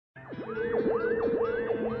Welcome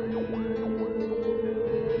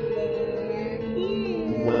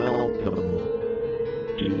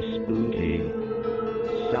to Spooky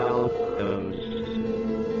South Coast.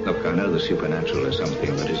 Look, I know the supernatural is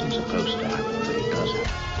something that isn't supposed to happen, but it does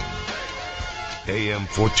happen. AM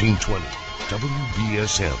 1420,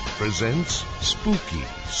 WBSM presents Spooky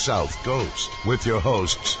South Coast with your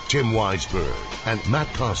hosts, Tim Weisberg and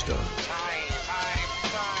Matt Costa.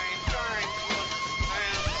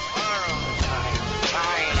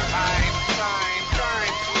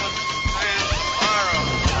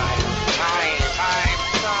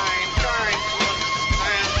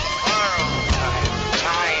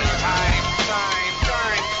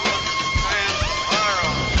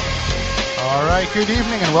 All right, good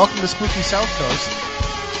evening and welcome to Spooky South Coast.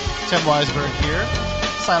 Tim Weisberg here.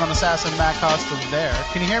 Silent Assassin Matt Costa there.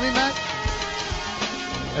 Can you hear me, Matt?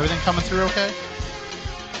 Everything coming through okay?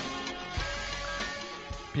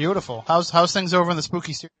 Beautiful. How's things over in the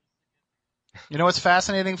Spooky Studio? You know what's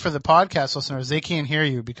fascinating for the podcast listeners? They can't hear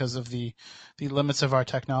you because of the limits of our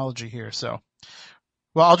technology here. So,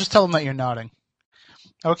 well, I'll just tell them that you're nodding.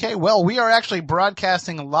 Okay, well, we are actually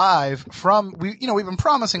broadcasting live from, we've been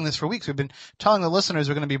promising this for weeks. We've been telling the listeners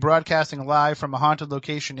we're going to be broadcasting live from a haunted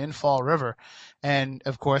location in Fall River. And,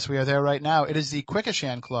 of course, we are there right now. It is the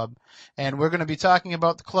Quequechan Club. And we're going to be talking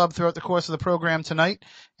about the club throughout the course of the program tonight.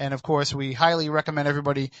 And, of course, we highly recommend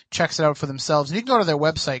everybody checks it out for themselves. And you can go to their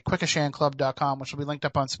website, quequechanclub.com, which will be linked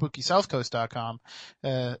up on SpookySouthCoast.com.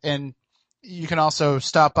 And you can also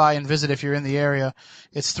stop by and visit if you're in the area.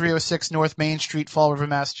 It's 306 North Main Street, Fall River,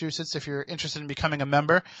 Massachusetts. If you're interested in becoming a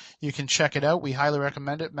member, you can check it out. We highly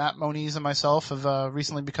recommend it. Matt Moniz and myself have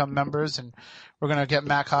recently become members, and we're going to get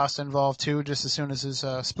Matt Costa involved too just as soon as his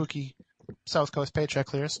spooky South Coast paycheck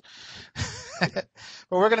clears. But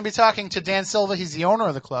we're going to be talking to Dan Silva. He's the owner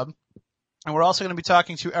of the club. And we're also going to be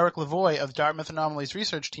talking to Eric Lavoie of Dartmouth Anomalies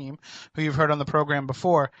Research Team, who you've heard on the program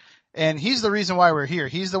before. And he's the reason why we're here.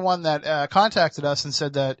 He's the one that contacted us and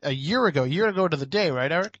said that a year ago to the day, right,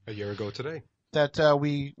 Eric? A year ago today. That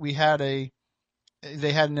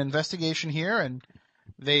they had an investigation here and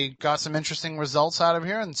they got some interesting results out of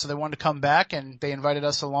here, and so they wanted to come back and they invited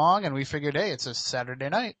us along, and we figured, hey, it's a Saturday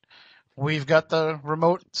night. We've got the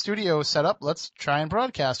remote studio set up. Let's try and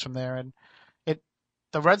broadcast from there. And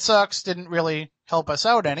the Red Sox didn't really help us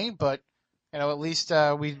out any, but at least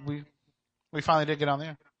we finally did get on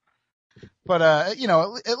there. But,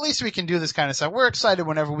 at least we can do this kind of stuff. We're excited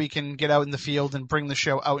whenever we can get out in the field and bring the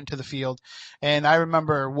show out into the field. And I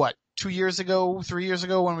remember, 3 years ago,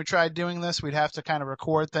 when we tried doing this, we'd have to kind of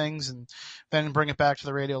record things and then bring it back to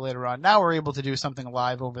the radio later on. Now we're able to do something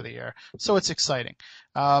live over the air. So it's exciting.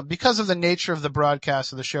 Because of the nature of the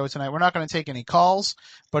broadcast of the show tonight, we're not going to take any calls.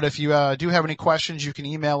 But if you do have any questions, you can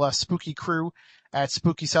email us,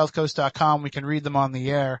 spookykcrew@spookysouthcoast.com. We can read them on the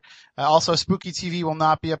air. Also, Spooky TV will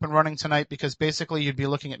not be up and running tonight because basically you'd be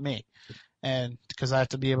looking at me. And because I have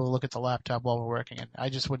to be able to look at the laptop while we're working it. I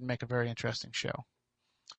just wouldn't make a very interesting show.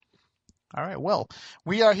 All right, well,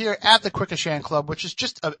 we are here at the Quequechan Club, which is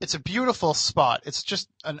it's a beautiful spot. It's just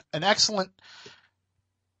an excellent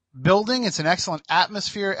building. It's an excellent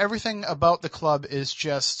atmosphere. Everything about the club is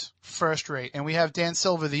just first rate. And we have Dan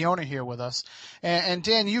Silva, the owner, here with us. And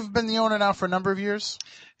Dan, you've been the owner now for a number of years?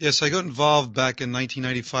 Yes, I got involved back in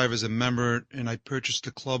 1995 as a member, and I purchased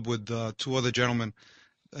the club with two other gentlemen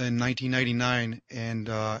in 1999. And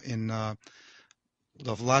in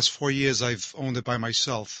the last 4 years, I've owned it by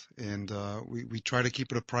myself. And we try to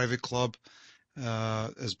keep it a private club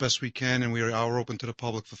as best we can, and we are open to the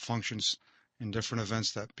public for functions and different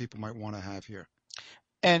events that people might want to have here.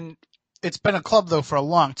 And it's been a club, though, for a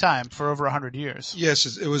long time, for over 100 years. Yes,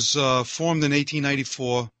 it was formed in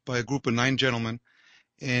 1894 by a group of 9 gentlemen,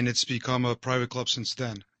 and it's become a private club since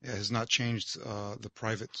then. It has not changed the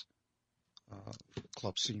private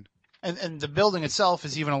club scene. And the building itself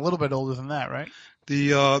is even a little bit older than that, right?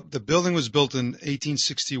 The building was built in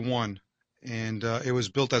 1861, and it was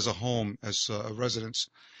built as a home, as a residence.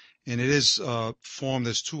 And it is formed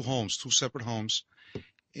as two separate homes.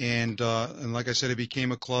 And like I said, it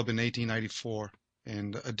became a club in 1894,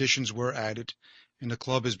 and additions were added. And the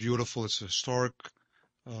club is beautiful. It's historic,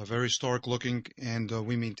 very historic looking, and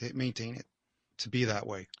we maintain it to be that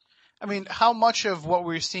way. I mean, how much of what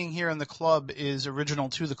we're seeing here in the club is original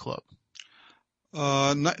to the club?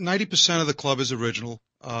 90% of the club is original.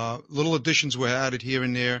 Little additions were added here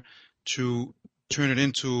and there to turn it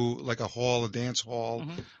into like a hall, a dance hall.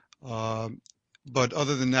 Mm-hmm. But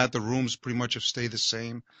other than that, the rooms pretty much have stayed the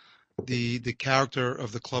same. The character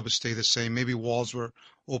of the club has stayed the same. Maybe walls were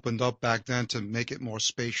opened up back then to make it more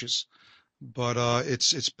spacious. But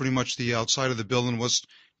it's pretty much the outside of the building was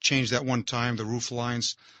changed at one time, the roof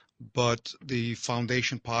lines, but the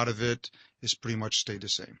foundation part of it is pretty much stayed the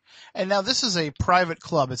same. And now this is a private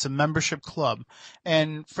club. It's a membership club.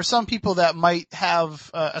 And for some people that might have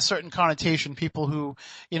a certain connotation, people who,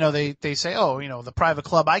 they say, oh, the private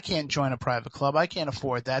club, I can't join a private club. I can't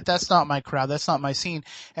afford that. That's not my crowd. That's not my scene.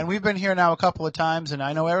 And we've been here now a couple of times, and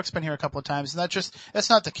I know Eric's been here a couple of times, and that's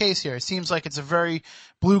not the case here. It seems like it's a very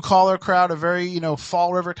blue collar crowd, a very,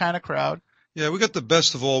 Fall River kind of crowd. Yeah, we got the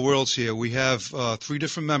best of all worlds here. We have 3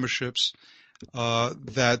 different memberships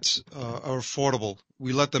that are affordable.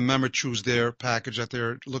 We let the member choose their package that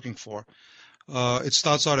they're looking for. It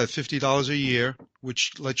starts out at $50 a year,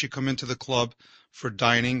 which lets you come into the club for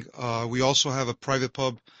dining. We also have a private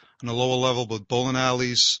pub on the lower level with bowling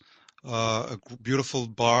alleys, a beautiful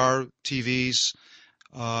bar, TVs.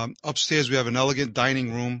 Upstairs we have an elegant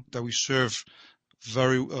dining room that we serve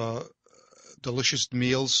very delicious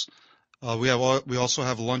meals. We also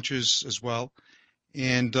have lunches as well,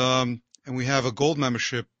 and we have a gold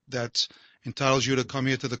membership that entitles you to come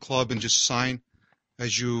here to the club and just sign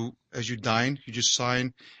as you dine. You just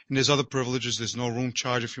sign, and there's other privileges. There's no room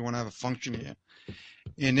charge if you want to have a function here.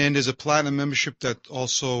 And then there's a platinum membership that's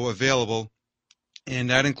also available,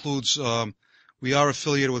 and that includes we are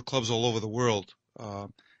affiliated with clubs all over the world.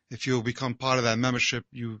 If you become part of that membership,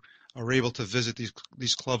 you are able to visit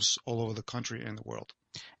these clubs all over the country and the world.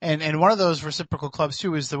 And one of those reciprocal clubs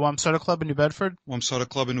too is the Wamsutta Club in New Bedford. Wamsutta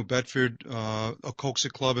Club in New Bedford, a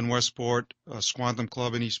Quequechan Club in Westport, a Squantum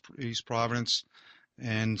Club in East Providence,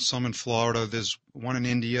 and some in Florida. There's one in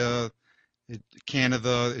India,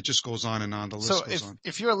 Canada. It just goes on and on. The list goes on.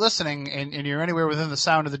 If you're listening and you're anywhere within the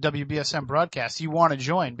sound of the WBSM broadcast, you want to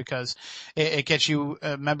join because it gets you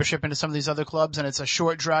a membership into some of these other clubs, and it's a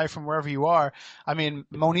short drive from wherever you are. I mean,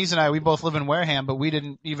 Moniz and I, we both live in Wareham, but we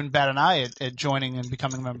didn't even bat an eye at joining and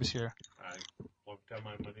becoming members here. I looked at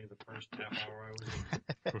my money the first half hour I was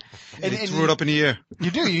in. and threw it up in the air.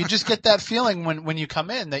 You do. You just get that feeling when you come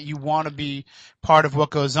in that you want to be part of what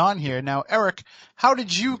goes on here. Now, Eric, how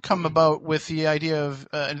did you come about with the idea of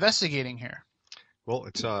investigating here? Well,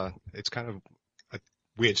 it's kind of a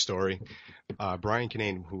weird story. Brian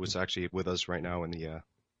Kinane, who was actually with us right now in the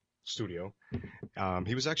studio,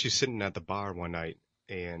 he was actually sitting at the bar one night,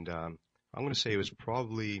 and I'm going to say it was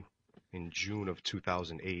probably in June of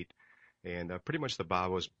 2008. And pretty much the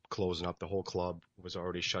bar was closing up. The whole club was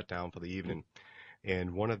already shut down for the evening.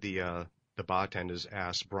 And one of the bartenders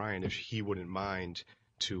asked Brian if he wouldn't mind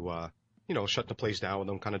to, shut the place down with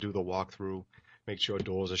them, kind of do the walkthrough, make sure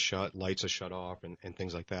doors are shut, lights are shut off, and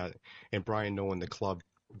things like that. And Brian, knowing the club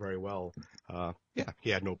very well,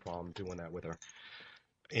 he had no problem doing that with her.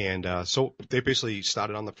 And so they basically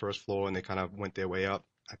started on the first floor, and they kind of went their way up.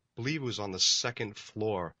 I believe it was on the second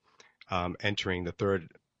floor, entering the third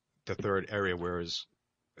area, where as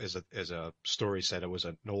a story said, it was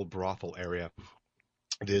an old brothel area.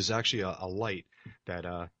 There's actually a light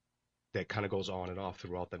that kind of goes on and off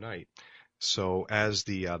throughout the night. So as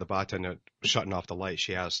the bartender shutting off the light,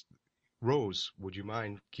 she asked, Rose, would you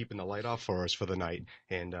mind keeping the light off for us for the night?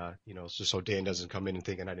 And just so Dan doesn't come in and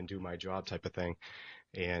thinking I didn't do my job type of thing.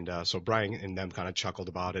 And so Brian and them kind of chuckled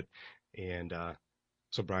about it. And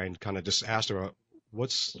so Brian kind of just asked her,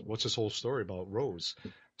 what's this whole story about Rose?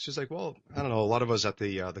 She's like, well, I don't know. A lot of us at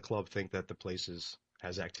the club think that the place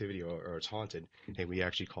has activity or it's haunted, and we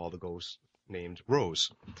actually call the ghost named Rose.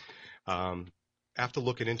 After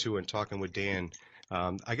looking into and talking with Dan,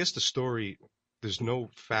 I guess the story, there's no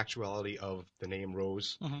factuality of the name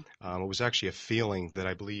Rose. Mm-hmm. It was actually a feeling that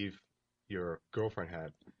I believe your girlfriend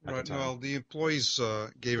had at the time. Well, the employees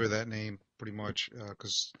gave her that name pretty much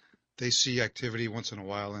because they see activity once in a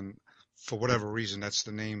while, and for whatever reason, that's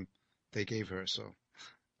the name they gave her. So.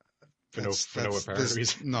 For no apparent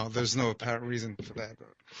reason? No, there's no apparent reason for that.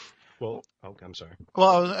 Well, okay, I'm sorry.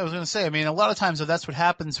 Well, I was going to say, I mean, a lot of times that's what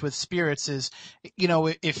happens with spirits is,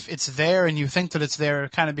 if it's there and you think that it's there,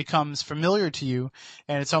 it kind of becomes familiar to you,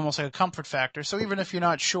 and it's almost like a comfort factor. So even if you're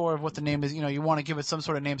not sure of what the name is, you want to give it some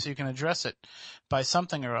sort of name so you can address it by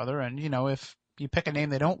something or other. And, if you pick a name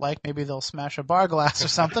they don't like, maybe they'll smash a bar glass or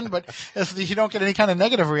something. But if you don't get any kind of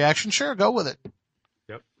negative reaction, sure, go with it.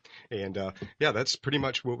 And that's pretty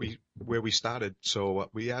much where we started. So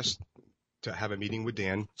we asked to have a meeting with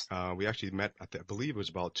Dan. We actually met, I believe it was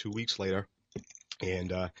about 2 weeks later.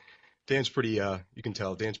 And Dan's pretty, you can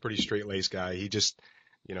tell, Dan's pretty straight-laced guy. He just,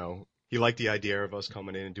 he liked the idea of us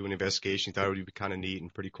coming in and doing an investigation. He thought it would be kind of neat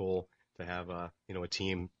and pretty cool to have, a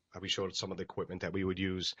team. We showed some of the equipment that we would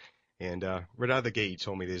use. And right out of the gate, he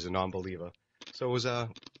told me he's a non-believer. So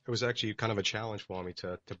it was actually kind of a challenge for me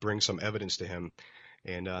to bring some evidence to him.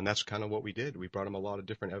 And that's kind of what we did. We brought him a lot of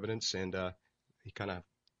different evidence, and he kind of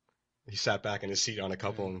he sat back in his seat on a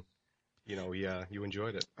couple, and you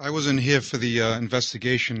enjoyed it. I wasn't here for the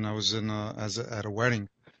investigation. I was at a wedding,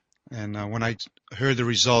 and when I heard the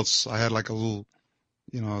results, I had like a little,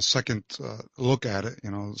 second look at it.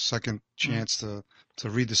 Second chance to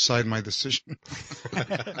redecide my decision.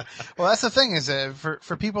 Well, that's the thing is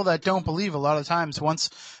for people that don't believe, a lot of times once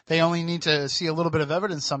they only need to see a little bit of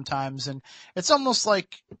evidence sometimes, and it's almost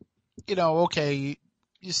like, okay,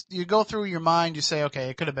 you go through your mind, you say, okay,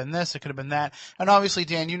 it could have been this, it could have been that, and obviously,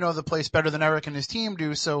 Dan, you know the place better than Eric and his team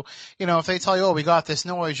do, so, if they tell you, oh, we got this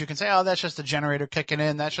noise, you can say, oh, that's just the generator kicking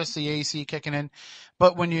in, that's just the AC kicking in,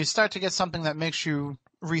 but when you start to get something that makes you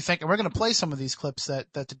rethink, and we're going to play some of these clips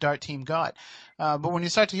that the Dart team got, but when you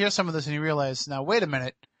start to hear some of this and you realize, now, wait a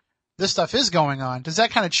minute, this stuff is going on. Does that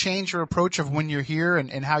kind of change your approach of when you're here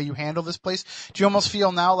and how you handle this place? Do you almost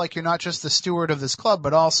feel now like you're not just the steward of this club,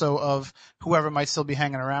 but also of whoever might still be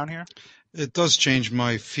hanging around here? It does change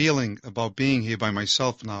my feeling about being here by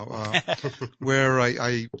myself now. Where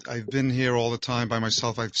I've been here all the time by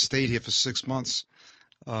myself. I've stayed here for 6 months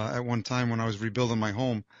at one time when I was rebuilding my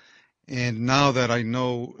home. And now that I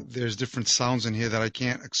know there's different sounds in here that I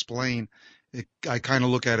can't explain, I kind of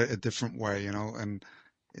look at it a different way,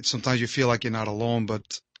 and sometimes you feel like you're not alone,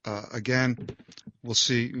 but again, we'll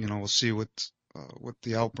see. We'll see what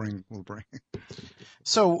the outbring will bring.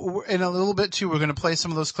 So in a little bit too, we're going to play some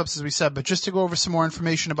of those clips as we said, but just to go over some more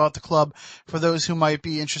information about the club for those who might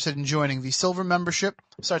be interested in joining. The silver membership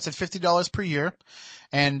starts at $50 per year,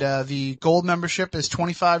 and the gold membership is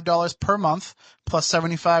 $25 per month plus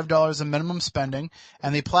 $75 in minimum spending,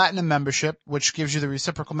 and the platinum membership, which gives you the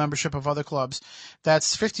reciprocal membership of other clubs,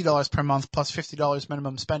 that's $50 per month plus $50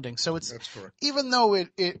 minimum spending. So it's, That's correct. even though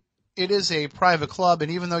it is a private club,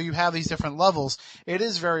 and even though you have these different levels, it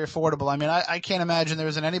is very affordable. I mean, I can't imagine there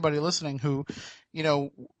isn't anybody listening who,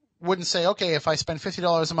 wouldn't say, okay, if I spend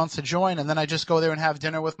 $50 a month to join and then I just go there and have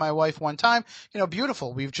dinner with my wife one time,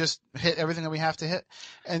 beautiful. We've just hit everything that we have to hit.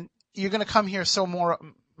 And you're going to come here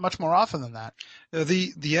much more often than that.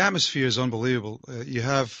 The atmosphere is unbelievable. You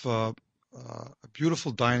have a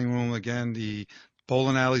beautiful dining room. Again, the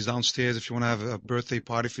bowling alleys downstairs if you want to have a birthday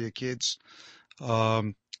party for your kids.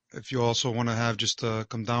 If you also want to have just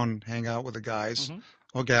come down and hang out with the guys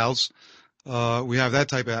or gals, we have that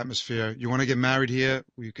type of atmosphere. You want to get married here,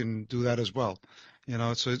 you can do that as well.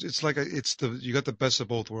 So it's like you got the best of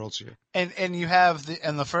both worlds here. And you have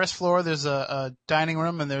on the first floor there's a dining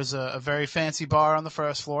room, and there's a very fancy bar on the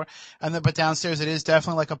first floor, but downstairs it is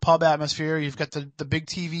definitely like a pub atmosphere. You've got the big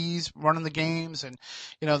TVs running the games, and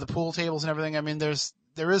the pool tables and everything. I mean,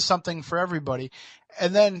 there is something for everybody.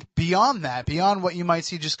 And then beyond that, beyond what you might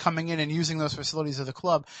see just coming in and using those facilities of the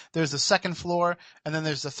club, there's the second floor, and then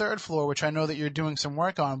there's the third floor, which I know that you're doing some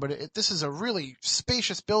work on. But this is a really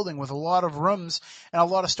spacious building with a lot of rooms and a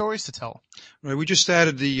lot of stories to tell. Right. We just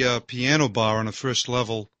added the piano bar on the first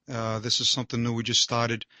level. This is something new we just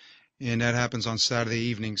started, and that happens on Saturday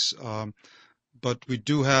evenings. But we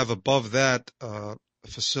do have above that a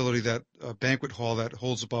facility, a banquet hall that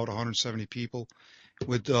holds about 170 people,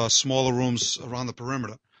 with smaller rooms around the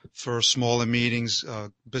perimeter for smaller meetings,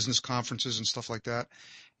 business conferences and stuff like that.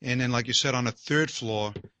 And then, like you said, on the third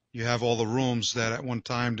floor, you have all the rooms that at one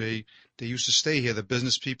time they used to stay here. The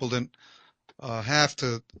business people didn't have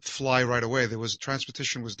to fly right away.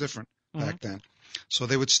 Transportation was different back then. So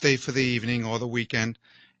they would stay for the evening or the weekend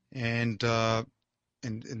and go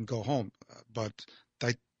home. But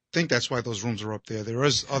I think that's why those rooms are up there. There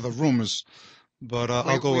is other rumors, but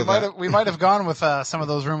I'll go with that. We might have gone with some of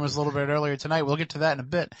those rumors a little bit earlier tonight. We'll get to that in a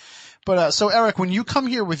bit. But so Eric, when you come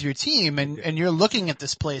here with your team and you're looking at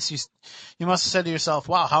this place, you must have said to yourself,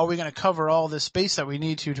 "Wow, how are we going to cover all this space that we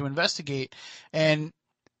need to investigate?" And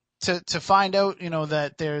to find out,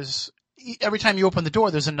 that there's every time you open the door,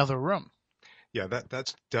 there's another room. Yeah,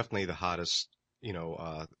 that's definitely the hottest,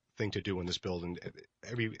 thing to do in this building.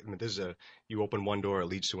 You open one door, it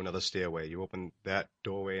leads to another stairway. You open that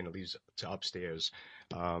doorway and it leads to upstairs.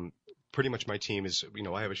 Pretty much my team is,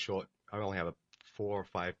 I only have a 4 or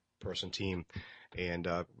 5 person team, and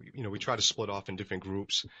we try to split off in different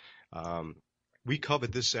groups. We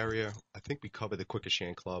covered this area. I think we covered the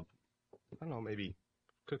Quequechan Club. I don't know, maybe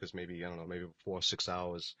 4 or 6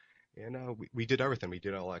 hours. And we did everything. We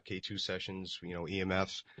did all our K2 sessions,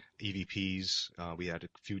 EMFs, EVPs. We had a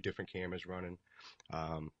few different cameras running.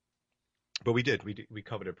 But we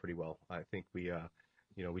covered it pretty well. I think we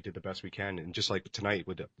did the best we can. And just like tonight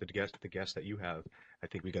with the guest that you have, I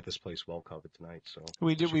think we got this place well covered tonight. So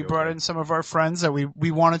We did. should We be brought okay. in some of our friends that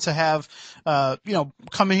we wanted to have,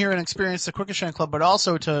 come in here and experience the Quequechan Club, but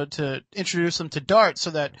also to introduce them to Dart, so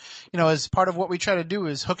that, as part of what we try to do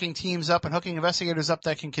is hooking teams up and hooking investigators up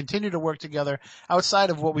that can continue to work together outside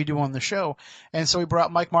of what we do on the show. And so we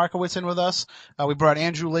brought Mike Markowitz in with us. We brought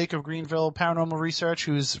Andrew Lake of Greenville Paranormal Research,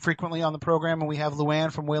 who's frequently on the program, and we have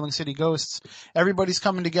Luann from Whaling City Ghosts. Everybody's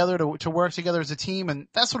coming together to work together as a team, and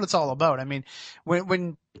that's what it's all about. I mean,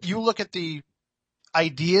 when you look at the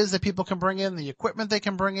ideas that people can bring in, the equipment they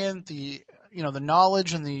can bring in, the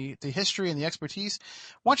knowledge and the history and the expertise.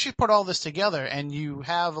 Once you put all this together and you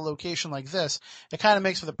have a location like this, it kind of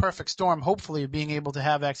makes for the perfect storm, hopefully, of being able to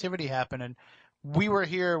have activity happen. And we were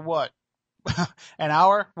here, an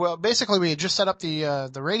hour? Well, basically we had just set up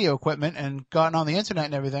the radio equipment and gotten on the internet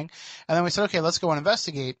and everything. And then we said, okay, let's go and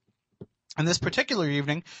investigate. And this particular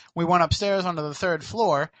evening, we went upstairs onto the third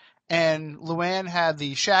floor, and Luann had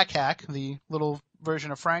the Shack Hack, the little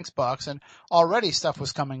version of Frank's box, and already stuff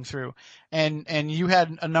was coming through. And you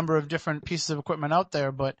had a number of different pieces of equipment out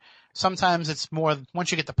there, but sometimes it's more,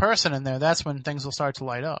 once you get the person in there, that's when things will start to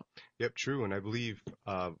light up. Yep, true. And I believe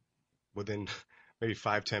within maybe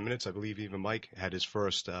 5-10 minutes, I believe even Mike had his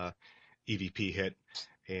first EVP hit.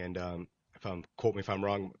 And quote me if I'm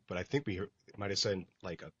wrong, but I think might have said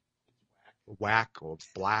like a whack or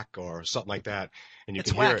black or something like that. And you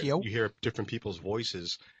It's can whack, hear yo. You hear different people's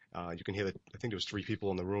voices. You can hear I think there was 3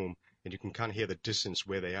 people in the room, and you can kind of hear the distance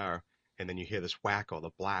where they are, and then you hear this whack or the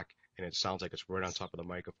black, and it sounds like it's right on top of the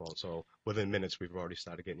microphone. So within minutes, we've already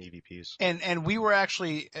started getting EVPs. And we were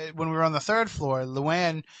actually, when we were on the third floor,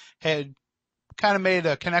 Luann had kind of made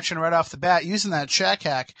a connection right off the bat using that Shack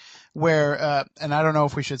Hack where, and I don't know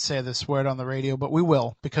if we should say this word on the radio, but we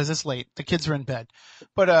will, because it's late. The kids are in bed.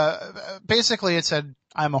 But basically it said,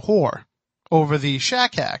 "I'm a whore," over the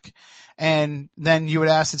Shack Hack. And then you would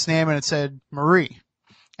ask its name and it said Marie.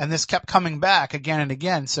 And this kept coming back again and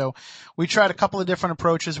again. So we tried a couple of different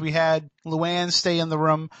approaches. We had Luann stay in the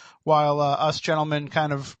room while us gentlemen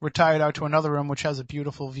kind of retired out to another room, which has a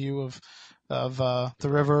beautiful view of the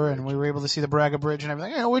river, and we were able to see the Braga Bridge and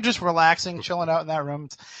everything. We're just relaxing, chilling out in that room.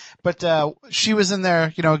 But she was in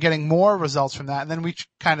there, getting more results from that. And then we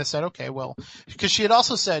kind of said, okay, well, because she had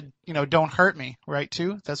also said, "Don't hurt me," right,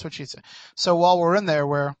 too? That's what she said. So while we're in there,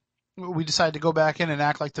 we decided to go back in and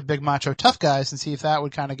act like the big macho tough guys and see if that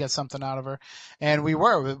would kind of get something out of her. And we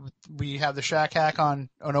were. We had the Shack Hack on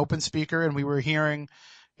an open speaker, and we were hearing,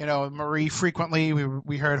 Marie frequently.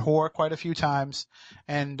 We heard whore quite a few times,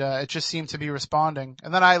 and it just seemed to be responding.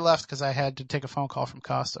 And then I left because I had to take a phone call from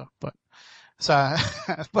Costa. But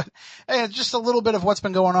just a little bit of what's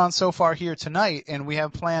been going on so far here tonight, and we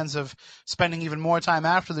have plans of spending even more time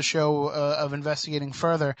after the show of investigating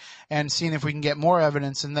further and seeing if we can get more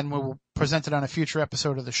evidence, and then we will present it on a future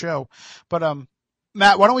episode of the show. But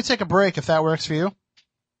Matt, why don't we take a break if that works for you?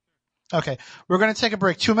 Okay, we're going to take a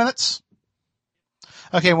break. 2 minutes.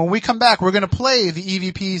 Okay, when we come back, we're going to play the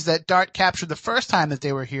EVPs that Dart captured the first time that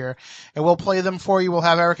they were here, and we'll play them for you. We'll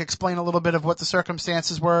have Eric explain a little bit of what the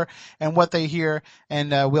circumstances were and what they hear,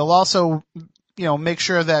 and we'll also, make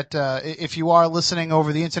sure that if you are listening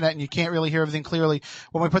over the internet and you can't really hear everything clearly,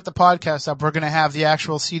 when we put the podcast up, we're going to have the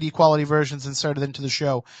actual CD quality versions inserted into the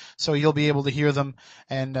show, so you'll be able to hear them.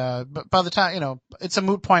 And but by the time, it's a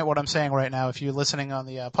moot point what I'm saying right now if you're listening on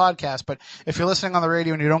the podcast, but if you're listening on the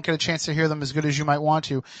radio and you don't get a chance to hear them as good as you might want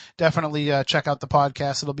to, definitely check out the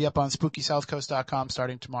podcast. It'll be up on SpookySouthCoast.com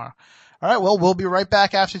starting tomorrow. All right, well, we'll be right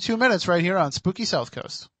back after 2 minutes right here on Spooky South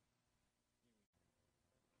Coast.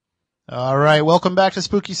 All right, welcome back to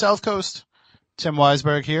Spooky South Coast. Tim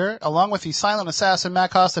Weisberg here, along with the silent assassin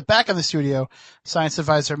Matt Costa back in the studio. Science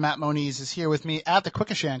advisor Matt Moniz is here with me at the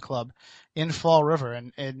Quequechan Club in Fall River.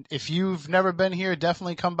 And if you've never been here,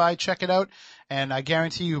 definitely come by, check it out. And I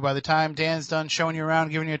guarantee you, by the time Dan's done showing you around,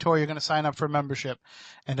 giving you a tour, you're going to sign up for a membership.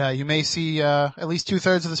 And you may see at least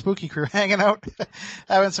 2/3 of the Spooky crew hanging out,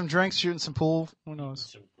 having some drinks, shooting some pool. Who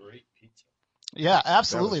knows? Some great pizza. Yeah,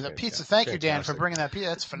 absolutely. The fantastic. pizza. Thank you, Dan, for Fantastic. bringing that pizza.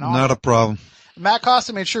 That's phenomenal. Not a problem. Matt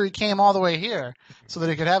Costa made sure he came all the way here so that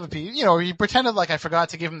he could have a pizza. He pretended like I forgot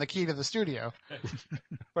to give him the key to the studio.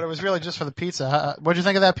 But it was really just for the pizza. What'd you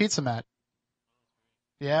think of that pizza, Matt?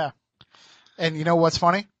 Yeah. And you know what's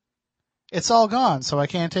funny? It's all gone, so I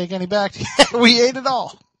can't take any back. We ate it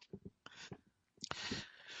all.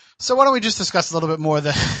 So why don't we just discuss a little bit more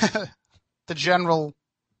the general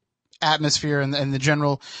atmosphere and the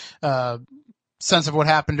general sense of what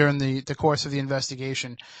happened during the course of the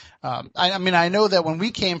investigation. I know that when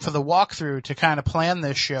we came for the walkthrough to kind of plan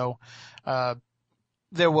this show,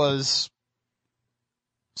 there was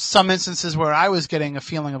some instances where I was getting a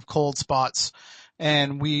feeling of cold spots,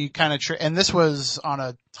 and we kind of and this was on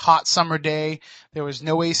a hot summer day. There was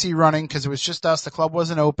no AC running because it was just us. The club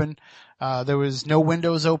wasn't open. There was no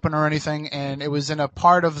windows open or anything, and it was in a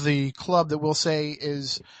part of the club that we'll say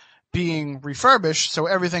is being refurbished, so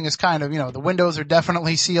everything is kind of, the windows are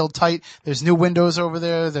definitely sealed tight. There's new windows over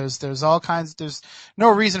there. There's all kinds. There's no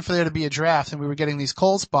reason for there to be a draft, and we were getting these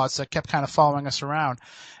cold spots that kept kind of following us around.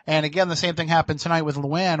 And again, the same thing happened tonight with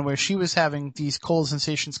Luann, where she was having these cold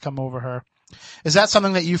sensations come over her. Is that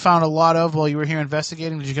something that you found a lot of while you were here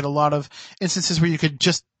investigating? Did you get a lot of instances where you could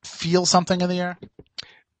just feel something in the air?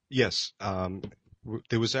 Yes.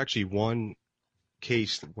 There was actually one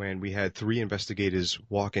case when we had 3 investigators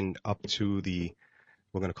walking up to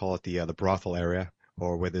we're going to call it the brothel area,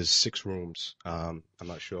 or where there's 6 rooms. I'm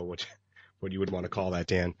not sure what you would want to call that,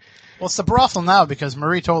 Dan. Well, it's the brothel now because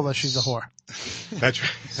Marie told us she's a whore.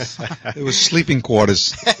 That's right. It was sleeping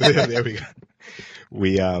quarters. There we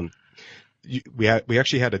go. We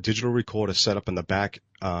actually had a digital recorder set up in the back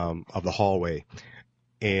of the hallway,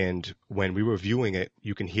 and when we were viewing it,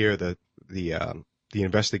 you can hear the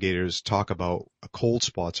investigators talk about cold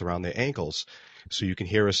spots around their ankles. So you can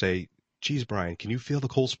hear us say, "Geez, Brian, can you feel the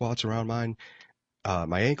cold spots around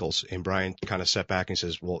my ankles?" And Brian kind of sat back and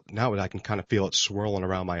says, "Well, now I can kind of feel it swirling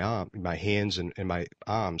around my hands and my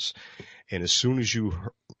arms." And as soon as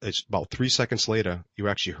it's about 3 seconds later, you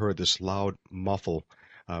actually heard this loud muffle.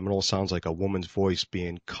 It all sounds like a woman's voice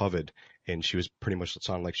being covered, and she was pretty much, it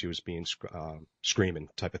sounded like she was being screaming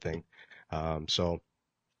type of thing. So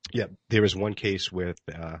yeah, there is one case where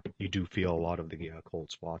you do feel a lot of the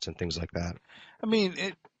cold spots and things like that. I mean,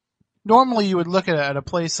 normally you would look at a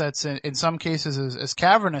place that's in some cases as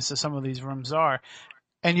cavernous as some of these rooms are,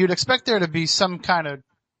 and you'd expect there to be some kind of,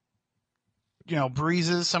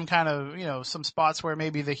 breezes, some kind of, some spots where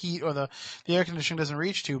maybe the heat or the air conditioning doesn't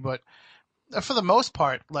reach to, but for the most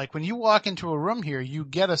part, like when you walk into a room here, you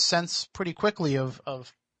get a sense pretty quickly of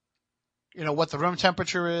what the room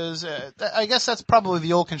temperature is. I guess that's probably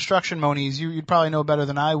the old construction monies. You'd probably know better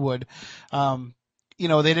than I would. They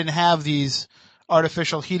didn't have these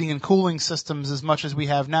artificial heating and cooling systems as much as we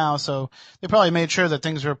have now, so they probably made sure that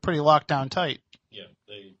things were pretty locked down tight. Yeah,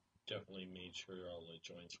 they definitely made sure all the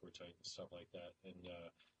joints were tight and stuff like that, and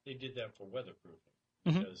they did that for weatherproofing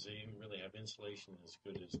because they didn't really have insulation as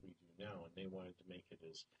good as we do now, and they wanted to make it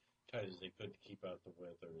as tight as they could to keep out the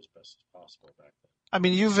weather as best as possible back then. I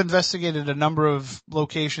mean, you've investigated a number of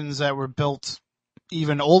locations that were built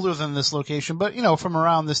even older than this location, but, from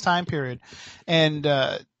around this time period. And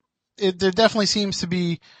there definitely seems to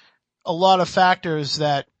be a lot of factors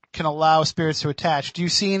that can allow spirits to attach. Do you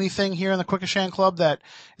see anything here in the Quequechan Club that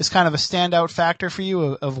is kind of a standout factor for you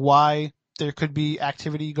of why there could be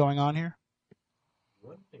activity going on here?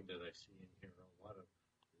 One thing that I see in here,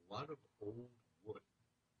 a lot of old wood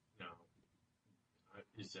now,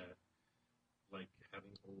 is that like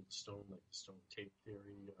having old stone, like the stone tape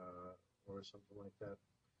theory, or something like that.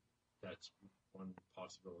 That's one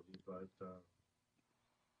possibility, but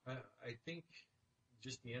I think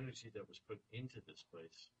just the energy that was put into this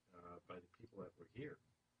place by the people that were here.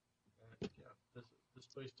 This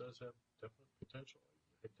place does have definite potential.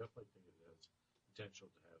 I definitely think it has potential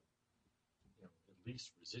to have, at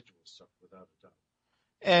least residual stuff without a doubt.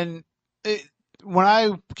 And when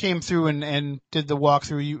I came through and did the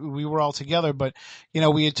walkthrough, we were all together, but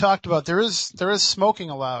we had talked about there is smoking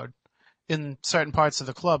allowed in certain parts of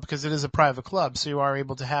the club because it is a private club, so you are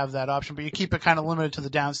able to have that option, but you keep it kind of limited to the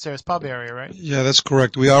downstairs pub area, right? Yeah, that's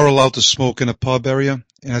correct. We are allowed to smoke in a pub area,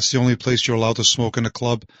 and that's the only place you're allowed to smoke in a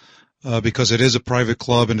club because it is a private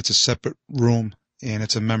club and it's a separate room and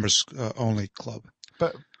it's a members only club.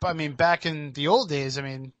 But I mean, back in the old days, I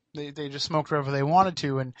mean, they just smoked wherever they wanted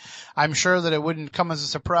to, and I'm sure that it wouldn't come as a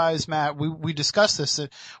surprise, Matt. We discussed this.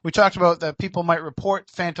 We talked about that people might report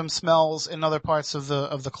phantom smells in other parts of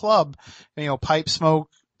the club, pipe smoke,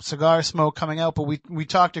 cigar smoke coming out. But we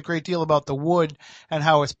talked a great deal about the wood and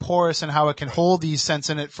how it's porous and how it can hold these scents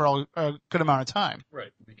in it for a good amount of time.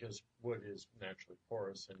 Right, because wood is naturally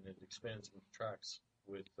porous and it expands and contracts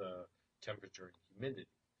with temperature and humidity.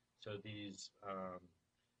 So these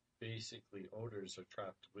basically odors are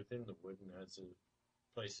trapped within the wood, and as the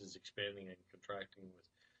place is expanding and contracting with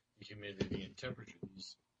the humidity and temperature,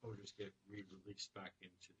 these odors get re-released back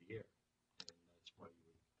into the air, and that's why you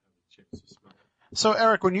would have a chance to smell it. So,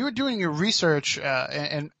 Eric, when you were doing your research,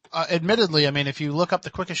 and admittedly, I mean, if you look up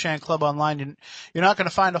the Quequechan Club online, you're not going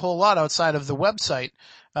to find a whole lot outside of the website,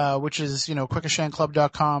 which is,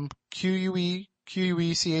 Quequechanclub.com,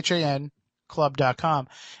 Quequechan quequeclub.com.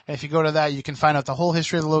 And if you go to that, you can find out the whole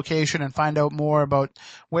history of the location and find out more about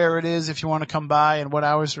where it is if you want to come by and what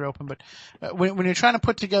hours are open. But when you're trying to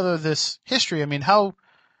put together this history, I mean, how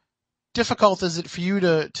difficult is it for you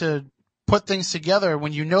to put things together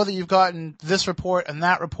when you know that you've gotten this report and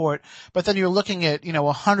that report, but then you're looking at,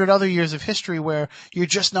 100 other years of history where you're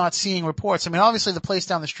just not seeing reports? I mean, obviously the place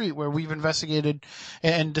down the street where we've investigated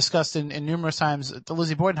and discussed in numerous times, the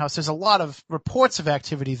Lizzie Boyden House, there's a lot of reports of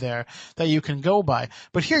activity there that you can go by.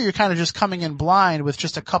 But here you're kind of just coming in blind with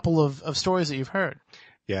just a couple of stories that you've heard.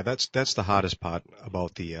 Yeah, that's the hardest part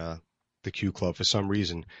about the Q Club for some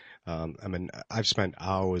reason. I mean, I've spent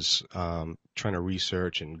hours trying to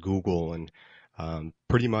research and Google, and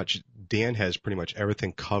pretty much Dan has pretty much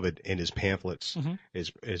everything covered in his pamphlets. Mm-hmm.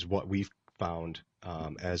 is what we've found,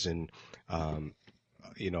 as in the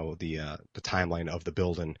timeline of the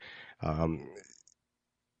building.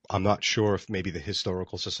 I'm not sure if maybe the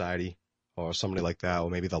Historical Society or somebody like that, or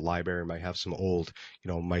maybe the library might have some old,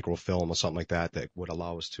 microfilm or something like that would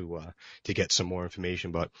allow us to get some more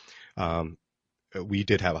information. But we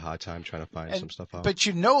did have a hard time trying to find some stuff out. But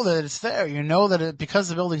you know that it's there. You know that because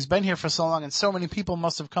the building's been here for so long and so many people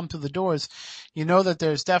must have come through the doors, you know that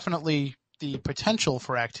there's definitely the potential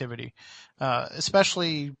for activity,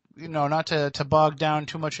 especially, not to bog down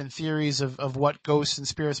too much in theories of what ghosts and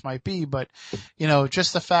spirits might be, but,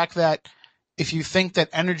 just the fact that if you think that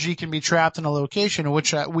energy can be trapped in a location,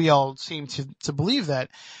 which we all seem to believe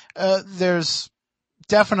that, there's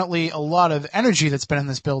definitely a lot of energy that's been in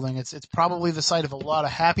this building. It's probably the site of a lot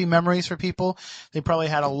of happy memories for people. They probably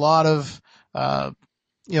had a lot of,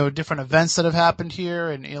 different events that have happened here.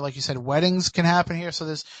 And, like you said, weddings can happen here. So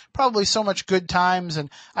there's probably so much good times. And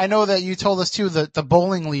I know that you told us too that the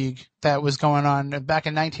bowling league that was going on back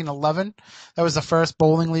in 1911, that was the first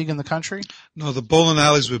bowling league in the country. No, the bowling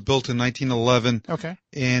alleys were built in 1911. Okay.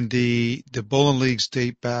 And the bowling leagues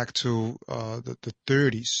date back to the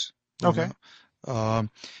 30s. Okay. And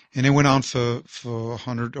it went on for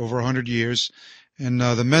over 100 years. And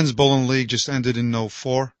the men's bowling league just ended in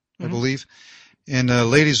 04, I believe. And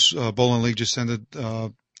ladies bowling league just ended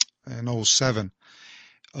in 07.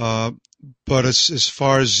 But as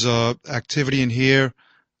far as activity in here,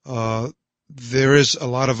 there is a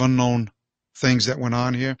lot of unknown things that went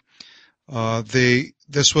on here.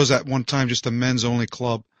 This was at one time just a men's only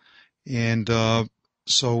club, and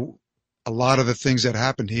so a lot of the things that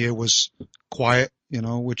happened here was quiet,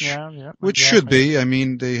 which exactly. should be. I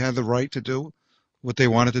mean, they had the right to do what they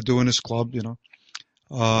wanted to do in this club,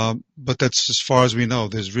 but that's as far as we know.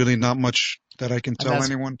 There's really not much that I can tell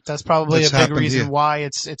anyone. That's probably a big reason here. why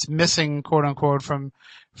it's missing, quote unquote, from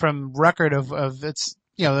record of its.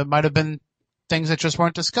 There might have been things that just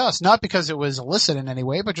weren't discussed, not because it was illicit in any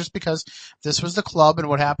way, but just because this was the club, and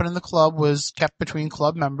what happened in the club was kept between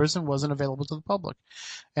club members and wasn't available to the public.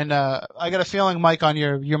 And I got a feeling, Mike, on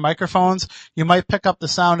your microphones, you might pick up the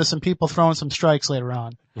sound of some people throwing some strikes later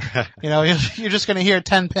on. You're just going to hear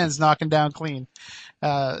 10 pins knocking down clean.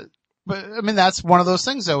 But I mean, that's one of those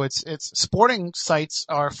things, though. It's sporting sites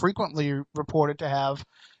are frequently reported to have,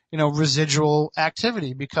 residual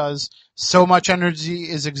activity because so much energy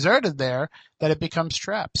is exerted there that it becomes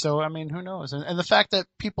trapped. So, I mean, who knows? And the fact that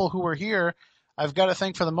people who were here, I've got to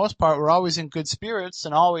think for the most part, were always in good spirits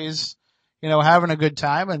and always, having a good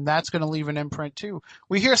time, and that's going to leave an imprint too.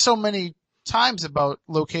 We hear so many times about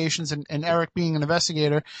locations, and Eric being an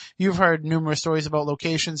investigator, you've heard numerous stories about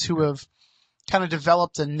locations who have kind of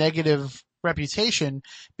developed a negative reputation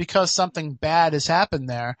because something bad has happened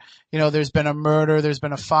there. There's been a murder, there's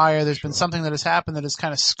been a fire, there's been something that has happened that has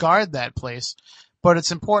kind of scarred that place. But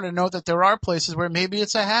it's important to note that there are places where maybe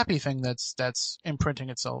it's a happy thing that's imprinting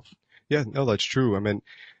itself. Yeah, no, that's true. I mean,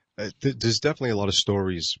 there's definitely a lot of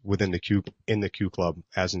stories within the Q Club,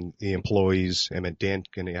 as in the employees. I mean, Dan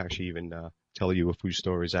can actually even tell you a few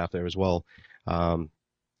stories after as well.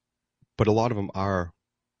 But a lot of them are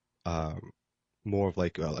more of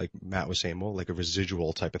like Matt was saying, more like a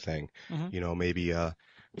residual type of thing. Mm-hmm. Maybe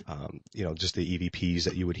just the EVPs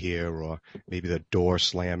that you would hear, or maybe the door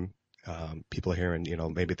slam. People are hearing,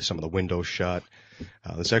 maybe some of the windows shut.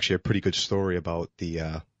 There's actually a pretty good story about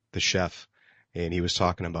the chef, and he was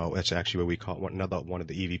talking about, that's actually what we call one of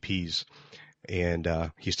the EVPs, and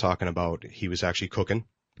he's talking about he was actually cooking,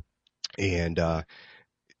 and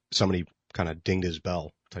somebody kind of dinged his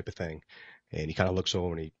bell type of thing, and he kind of looks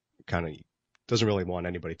over and he kind of doesn't really want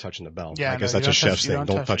anybody touching the bell. Yeah, I guess no, that's a chef's thing.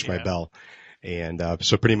 Don't touch my yeah. bell. And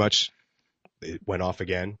so pretty much it went off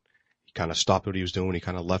again. He kind of stopped what he was doing. He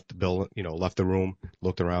kind of left the room,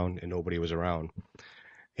 looked around, and nobody was around.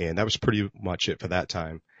 And that was pretty much it for that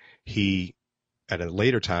time. At a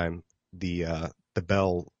later time, the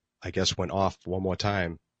bell I guess, went off one more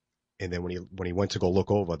time. And then when he went to go look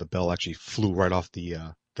over, the bell actually flew right off the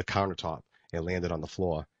countertop and landed on the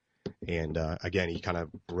floor. And again, he kind of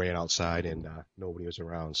ran outside, and nobody was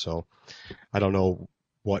around. So I don't know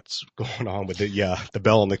what's going on with the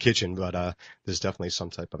bell in the kitchen, but there's definitely some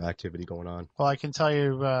type of activity going on. Well, I can tell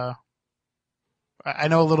you, I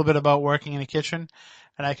know a little bit about working in a kitchen,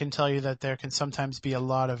 and I can tell you that there can sometimes be a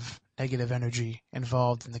lot of negative energy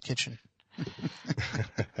involved in the kitchen.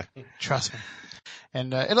 Trust me.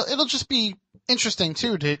 And it'll just be interesting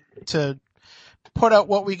too to put out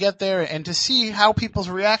what we get there and to see how people's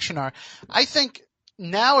reaction are. I think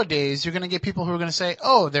nowadays you're going to get people who are going to say,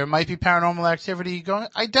 "Oh, there might be paranormal activity going.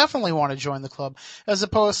 I definitely want to join the club," as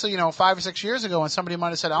opposed to 5 or 6 years ago when somebody might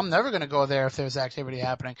have said, "I'm never going to go there if there's activity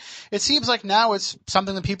happening." It seems like now it's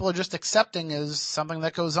something that people are just accepting as something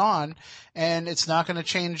that goes on, and it's not going to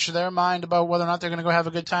change their mind about whether or not they're going to go have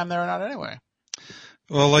a good time there or not anyway.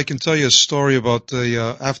 Well, I can tell you a story about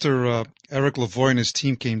after Eric Lavoie and his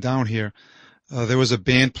team came down here. There was a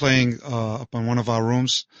band playing up on one of our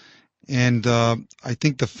rooms, and I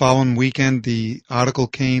think the following weekend the article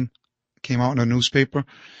came out in a newspaper,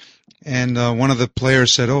 and one of the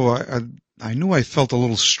players said, "Oh, I knew I felt a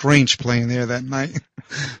little strange playing there that night."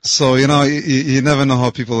 So you never know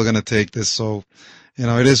how people are going to take this. So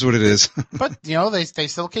it is what it is. But they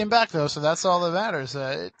still came back though, so that's all that matters.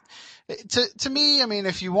 To me, I mean,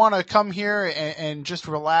 if you want to come here and just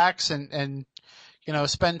relax and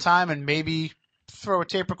spend time and maybe throw a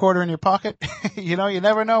tape recorder in your pocket, you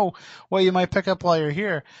never know what you might pick up while you're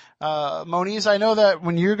here. Moniz, I know that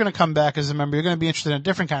when you're going to come back as a member, you're going to be interested in a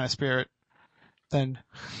different kind of spirit than.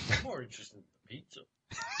 I'm more interested in the pizza.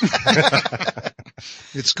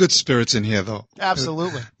 It's good spirits in here, though.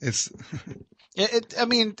 Absolutely. I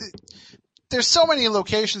mean, there's so many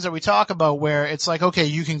locations that we talk about where it's like, okay,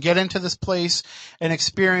 you can get into this place and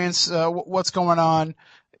experience what's going on,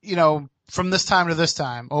 from this time to this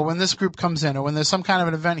time, or when this group comes in, or when there's some kind of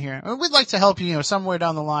an event here. And we'd like to help you, somewhere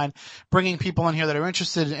down the line, bringing people in here that are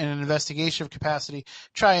interested in an investigative capacity,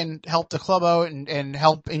 try and help the club out and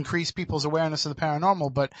help increase people's awareness of the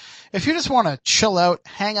paranormal. But if you just want to chill out,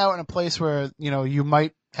 hang out in a place where, you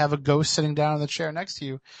might have a ghost sitting down in the chair next to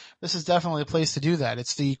you, this is definitely a place to do that.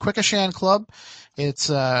 It's the Quequechan Club. It's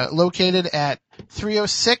located at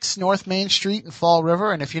 306 North Main Street in Fall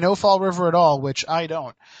River. And if you know Fall River at all, which I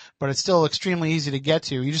don't, but it's still extremely easy to get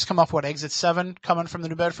to, you just come off exit 7 coming from the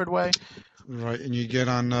New Bedford way. Right, and you get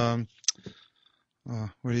on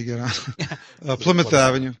where do you get on? Plymouth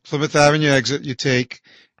Avenue. Plymouth Avenue exit you take.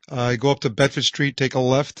 You go up to Bedford Street, take a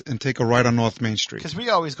left, and take a right on North Main Street. Because we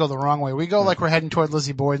always go the wrong way. We go like we're heading toward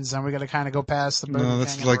Lizzie Borden's, and we got to kind of go past the Burger No,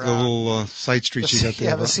 that's King like and the around. little side streets you got there.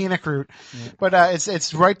 Yeah, the scenic route. Yeah. But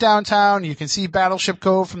it's right downtown. You can see Battleship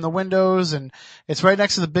Cove from the windows, and it's right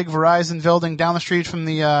next to the big Verizon building down the street from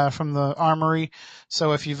the Armory.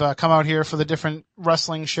 So if you've come out here for the different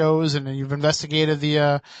wrestling shows and you've investigated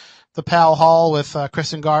the Pal Hall with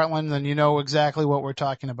Kristen Gartland, then you know exactly what we're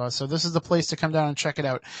talking about. So this is the place to come down and check it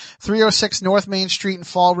out. 306 North Main Street in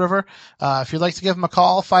Fall River. If you'd like to give them a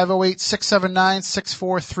call,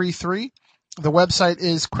 508-679-6433. The website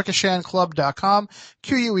is quequechanclub.com,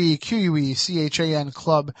 Quequechan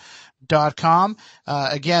club.com.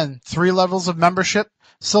 Again, 3 levels of membership.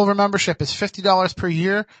 Silver membership is $50 per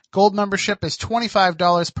year. Gold membership is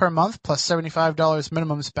 $25 per month plus $75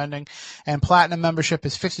 minimum spending. And platinum membership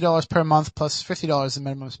is $50 per month plus $50 in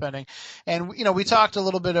minimum spending. And, we talked a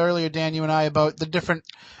little bit earlier, Dan, you and I, about the different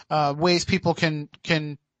ways people can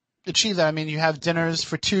achieve that. I mean, you have dinners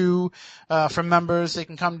for 2 for members. They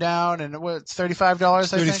can come down and it's $35, I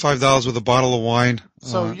think? $35 with a bottle of wine.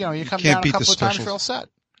 So, you come down a couple of times, you're all set.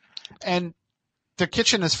 And the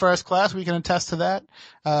kitchen is first class. We can attest to that.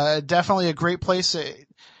 Definitely a great place.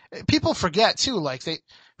 People forget too,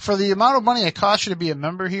 for the amount of money it costs you to be a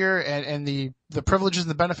member here and the privileges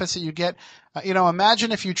and the benefits that you get.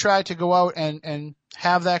 Imagine if you tried to go out and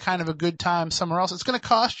have that kind of a good time somewhere else. It's going to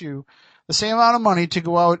cost you the same amount of money to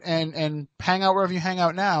go out and hang out wherever you hang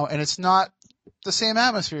out now. And it's not the same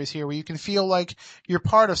atmosphere as here where you can feel like you're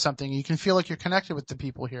part of something. You can feel like you're connected with the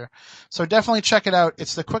people here. So definitely check it out.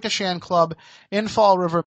 It's the Quequechan Club in Fall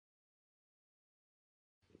River.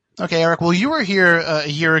 Okay, Eric, well, you were here a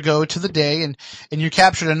year ago to the day, and you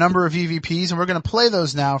captured a number of EVPs, and we're going to play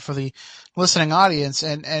those now for the listening audience,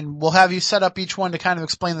 and we'll have you set up each one to kind of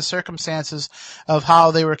explain the circumstances of how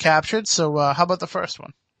they were captured. So how about the first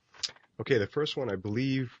one? Okay, the first one I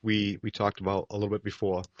believe we talked about a little bit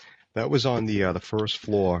before. That was on the first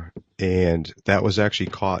floor, and that was actually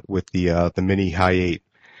caught with the mini Hi-8,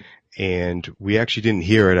 and we actually didn't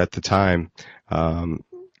hear it at the time.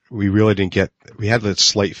 we really didn't get. We had the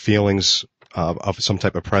slight feelings of some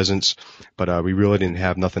type of presence, but we really didn't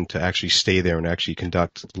have nothing to actually stay there and actually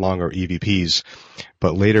conduct longer EVPs.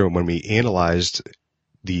 But later, when we analyzed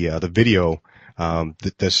the video,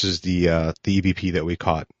 this is the EVP that we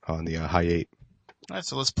caught on the high 8. All right,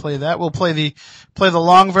 so let's play that. We'll play the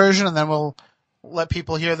long version, and then we'll let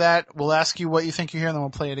people hear that. We'll ask you what you think you hear, and then we'll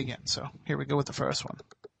play it again. So here we go with the first one.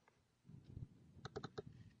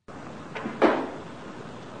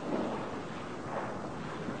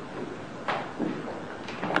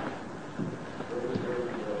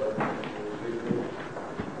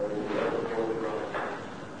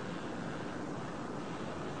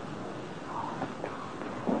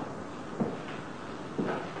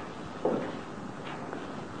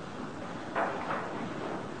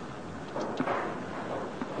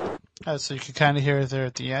 So you can kind of hear it there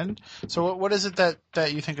at the end. So what is it that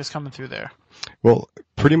you think is coming through there? Well,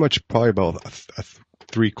 pretty much probably about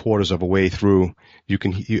 3/4 of a way through,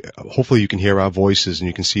 hopefully you can hear our voices and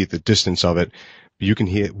you can see the distance of it.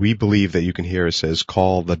 We believe that you can hear it says,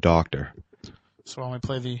 "Call the doctor." So why don't we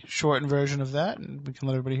play the shortened version of that, and we can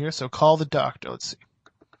let everybody hear. So call the doctor. Let's see.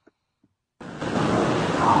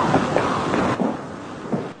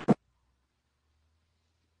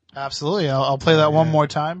 Absolutely. I'll play that one more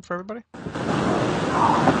time for everybody.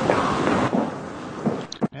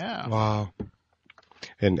 Yeah. Wow.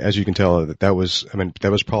 And as you can tell, that was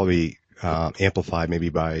probably amplified maybe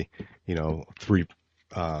by 3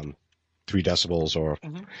 decibels or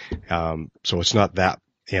so it's not that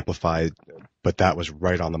amplified, but that was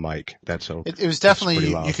right on the mic. It was definitely,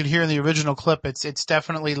 you could hear in the original clip, it's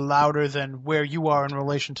definitely louder than where you are in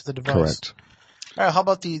relation to the device. Correct. All right, how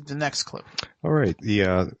about the next clip? All right.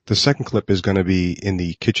 The second clip is going to be in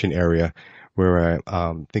the kitchen area, where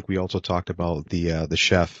I think we also talked about the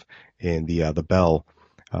chef and the bell.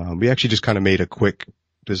 We actually just kind of made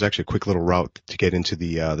there's actually a quick little route to get into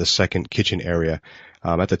the second kitchen area.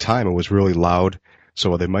 At the time, it was really loud,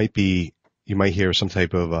 so you might hear some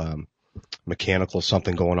type of mechanical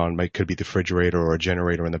something going on. Could be the refrigerator or a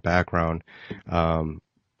generator in the background.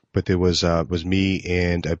 But there was me,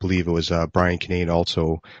 and I believe it was Brian Kinane,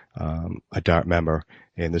 also a DART member,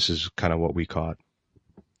 and this is kind of what we caught.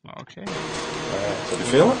 Okay. Did you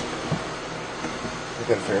feel it?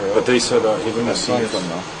 But they said he didn't see it. Could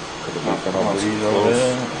have knocked it off.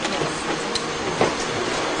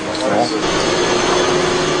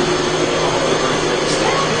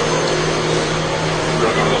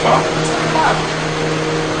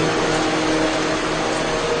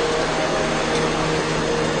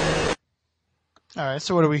 All right,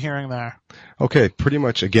 so what are we hearing there? Okay, pretty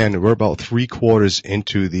much, again, we're about 3/4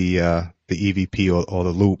 into the EVP or the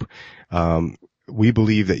loop. We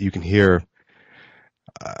believe that you can hear,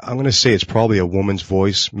 I'm going to say it's probably a woman's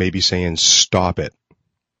voice, maybe saying, "Stop it."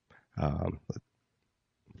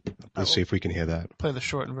 Let's see if we can hear that. Play the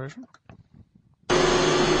shortened version.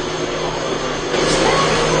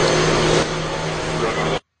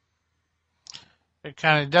 You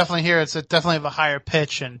kind of definitely hear it's definitely of a higher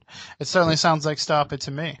pitch, and it certainly sounds like "Stop It"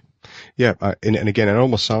 to me. Yeah, and again, it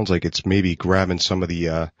almost sounds like it's maybe grabbing some of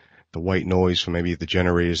the white noise from maybe the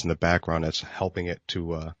generators in the background that's helping it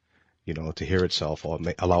to to hear itself or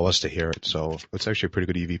allow us to hear it. So it's actually a pretty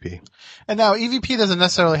good EVP. And now EVP doesn't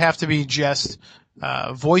necessarily have to be just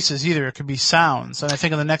voices either. It could be sounds. And I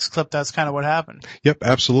think in the next clip, that's kind of what happened. Yep,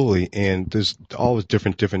 absolutely. And there's always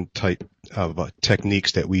different type of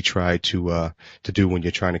techniques that we try to do when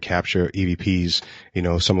you're trying to capture EVPs.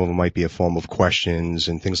 Some of them might be a form of questions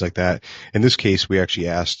and things like that. In this case, we actually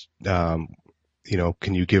asked, can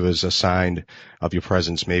you give us a sign of your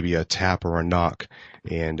presence, maybe a tap or a knock?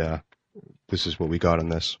 And this is what we got on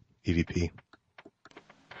this EVP.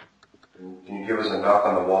 Can you give us a knock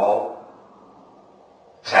on the wall?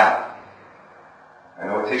 Tap. I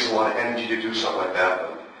know it takes a lot of energy to do something like that,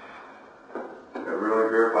 but I really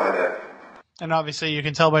verify that. And obviously you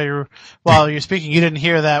can tell by while you're speaking, you didn't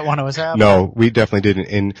hear that when it was happening. No, we definitely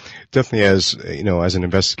didn't. And definitely as an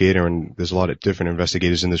investigator, and there's a lot of different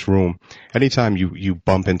investigators in this room, anytime you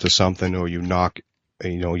bump into something or you knock,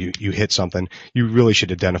 you hit something, you really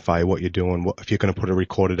should identify what you're doing. If you're going to put a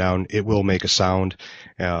recorder down, it will make a sound.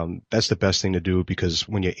 That's the best thing to do, because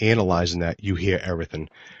when you're analyzing that, you hear everything.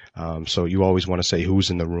 So you always want to say who's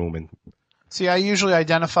in the room. And see, I usually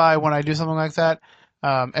identify when I do something like that,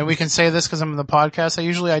 and we can say this because I'm in the podcast, I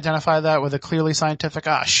usually identify that with a clearly scientific,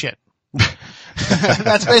 shit.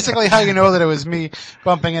 That's basically how you know that it was me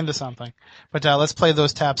bumping into something. But let's play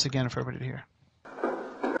those taps again for everybody to hear.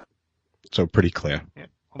 So pretty clear. Yeah,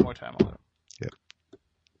 one more time. Yep.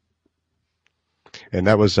 And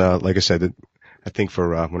that was, like I said, I think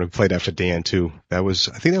for when we played after Dan too. I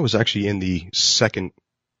think that was actually in the second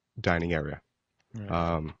dining area.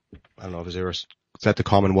 I don't know. Is that the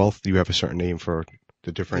Commonwealth? Do you have a certain name for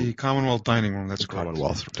the different? The Commonwealth Dining Room. That's the correct.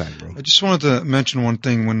 Commonwealth Dining Room. I just wanted to mention one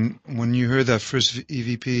thing. When you heard that first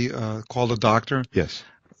EVP call the doctor, Yes.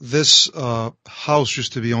 this house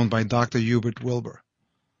used to be owned by Dr. Hubert Wilbur.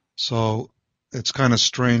 So it's kind of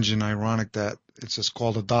strange and ironic that it's just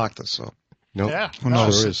called a doctor. So Nope. Yeah, Who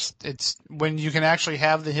knows? It's when you can actually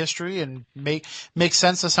have the history and make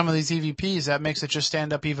sense of some of these EVPs, that makes it just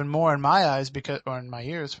stand up even more in my eyes, or in my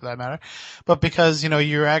ears for that matter. But because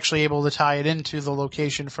you're actually able to tie it into the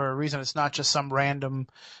location for a reason. It's not just some random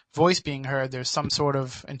voice being heard. There's some sort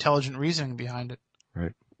of intelligent reasoning behind it.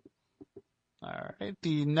 Right. All right.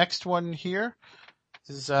 The next one here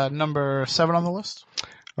is number 7 on the list.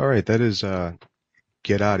 All right. That is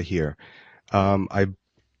Get Out of Here. I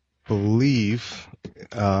believe,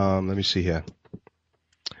 let me see here.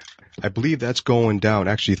 I believe that's going down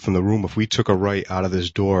actually from the room. If we took a right out of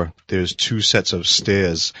this door, there's 2 sets of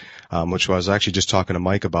stairs, which I was actually just talking to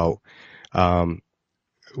Mike about. Jay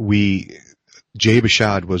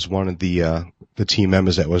Bashad was one of the team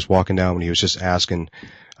members that was walking down when he was just asking,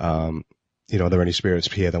 are there any spirits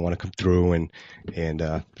here that want to come through? And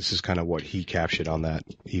this is kind of what he captured on that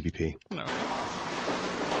EVP. No.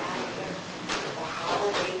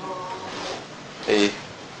 Hey.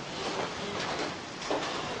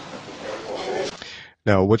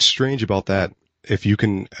 Now, what's strange about that, I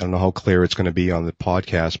don't know how clear it's going to be on the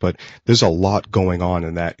podcast, but there's a lot going on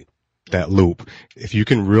in that loop. If you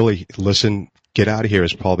can really listen, Get Out of Here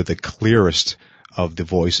is probably the clearest of the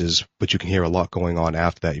voices, but you can hear a lot going on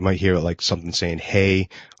after that. You might hear like something saying, hey,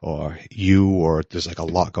 or you, or there's like a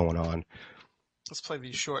lot going on. Let's play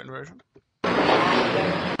the shortened version.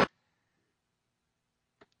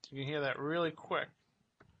 You can hear that really quick.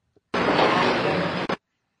 Now,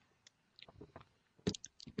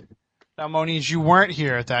 Moniz, you weren't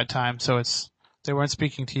here at that time, so they weren't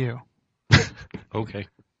speaking to you. Okay.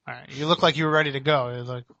 All right. You look like you were ready to go. It was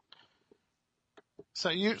like,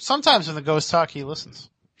 sometimes when the ghosts talk, he listens.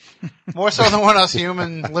 More so than when us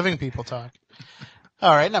human living people talk.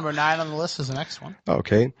 All right. Number 9 on the list is the next one.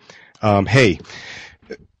 Okay. Hey.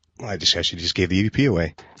 I actually just gave the EVP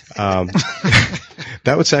away.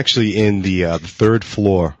 That was actually in the 3rd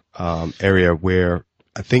floor area where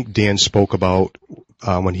I think Dan spoke about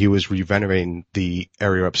when he was renovating the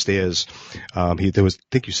area upstairs. I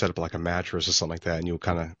think you set up like a mattress or something like that, and you were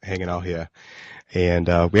kind of hanging out here. And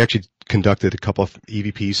we actually conducted a couple of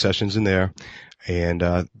EVP sessions in there,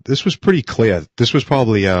 and this was pretty clear. This was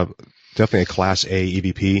probably definitely a Class A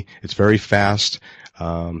EVP. It's very fast.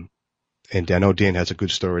 And I know Dan has a good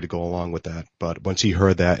story to go along with that, but once he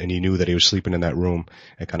heard that and he knew that he was sleeping in that room,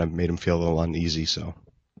 it kind of made him feel a little uneasy. So,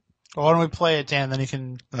 well, why don't we play it, Dan? Then you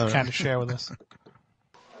can kind of share with us.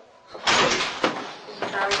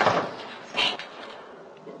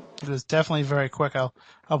 It is definitely very quick. I'll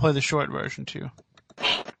play the short version too.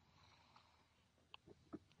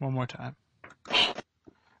 One more time.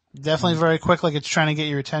 Definitely very quick, like it's trying to get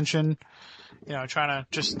your attention. Trying to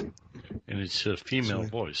just. And it's a female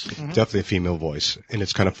voice. Mm-hmm. Definitely a female voice, and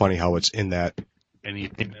it's kind of funny how it's in that. Any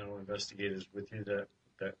female investigators with you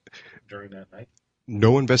that during that night?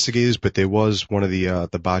 No investigators, but there was one of the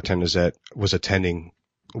bartenders that was attending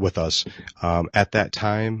with us. At that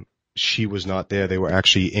time, she was not there. They were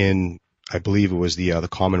actually in, I believe it was the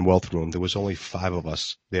Commonwealth room. There was only 5 of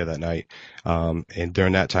us there that night, and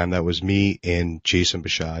during that time, that was me and Jason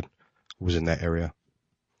Bashad was in that area.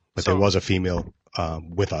 But there was a female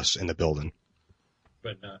with us in the building.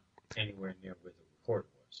 But not anywhere near where the report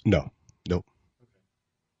was. No. Nope.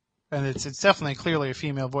 And it's definitely clearly a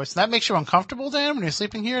female voice. And that makes you uncomfortable, Dan, when you're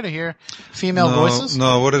sleeping here to hear female voices?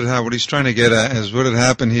 No, what he's trying to get at is what had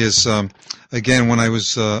happened is, again, when I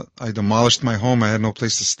demolished my home, I had no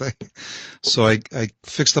place to stay. So I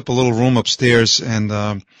fixed up a little room upstairs, and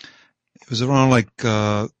it was around like 3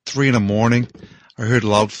 a.m. I heard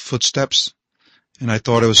loud footsteps. And I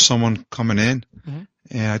thought it was someone coming in,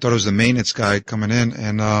 and I thought it was the maintenance guy coming in.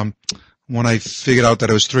 And when I figured out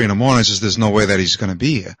that it was 3 a.m, I says, "There's no way that he's going to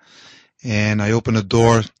be here." And I opened the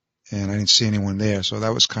door, and I didn't see anyone there. So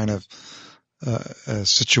that was kind of a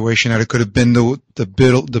situation that it could have been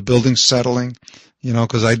the building settling,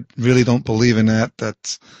 because I really don't believe in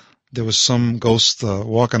that there was some ghost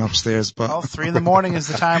walking upstairs. But 3 a.m. is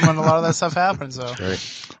the time when a lot of that stuff happens. So.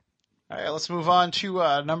 Right. All right, let's move on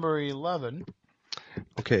to number 11.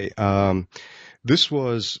 Okay, this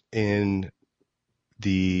was in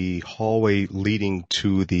the hallway leading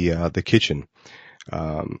to the kitchen.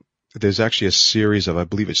 there's actually a series of, I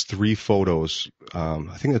believe it's 3 photos.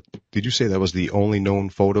 I think did you say that was the only known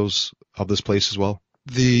photos of this place as well?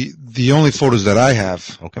 The only photos that I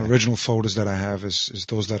have, Okay. original photos that I have, is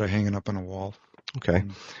those that are hanging up on a wall. Okay.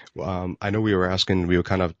 I know we were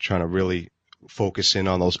kind of trying to really focus in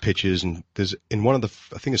on those pictures, and there's in one of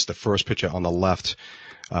I think it's the first picture on the left.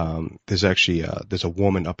 There's actually there's a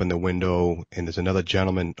woman up in the window, and there's another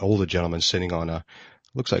older gentleman sitting on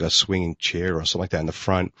looks like a swinging chair or something like that in the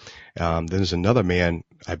front. Then there's another man,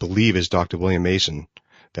 I believe is Dr. William Mason,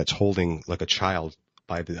 that's holding like a child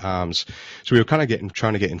by the arms. So we were kind of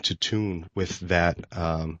trying to get into tune with that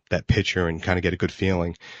picture and kind of get a good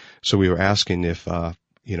feeling. So we were asking if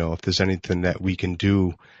there's anything that we can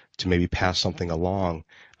do to maybe pass something along.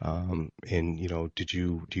 And do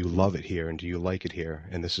you love it here, and do you like it here?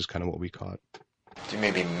 And this is kind of what we caught. Do you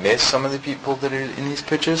maybe miss some of the people that are in these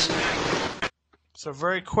pictures? So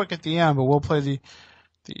very quick at the end, but we'll play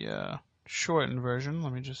the shortened version.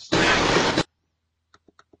 Let me just.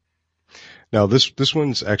 Now this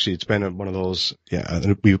one's actually, it's been one of those. Yeah,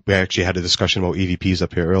 we actually had a discussion about EVPs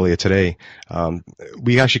up here earlier today.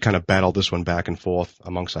 We actually kind of battled this one back and forth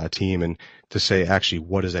amongst our team, and to say actually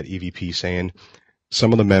what is that EVP saying.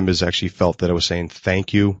 Some of the members actually felt that it was saying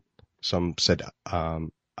thank you. Some said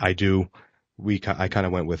I do. I kind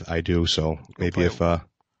of went with I do. So maybe if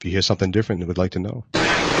you hear something different, we'd like to know.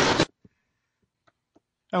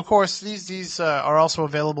 Of course, these are also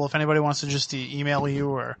available if anybody wants to just email you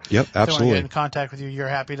or yep, if they want to absolutely. get in contact with you. You're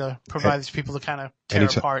happy to provide these people to kind of tear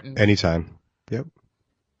apart. Anytime. Yep.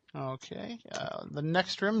 Okay. The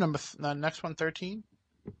next room, next one, 13.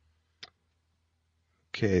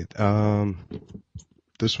 Okay.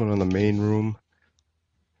 This one on the main room.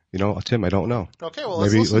 Tim, I don't know. Okay. Well,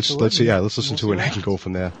 maybe let's listen to it. Let's listen to it, and I can go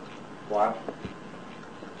from there. Wow.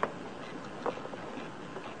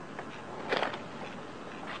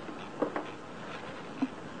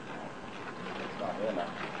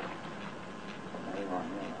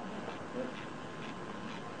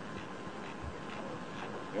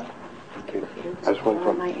 I just went all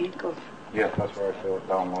from my ankles. yeah, that's where I feel it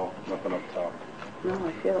down low, nothing up top. No,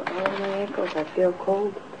 I feel it all in my ankles. I feel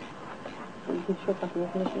cold.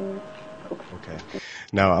 Okay.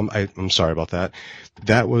 Now I'm sorry about that.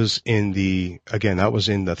 That was in the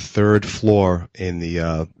 3rd floor in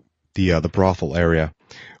the brothel area,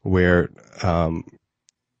 where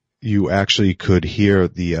you actually could hear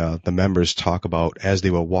the members talk about as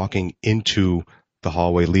they were walking into the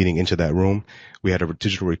hallway leading into that room. We had a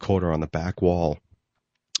digital recorder on the back wall,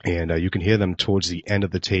 and you can hear them towards the end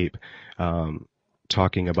of the tape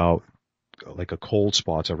talking about like a cold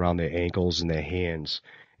spots around their ankles and their hands,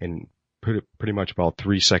 and pretty much about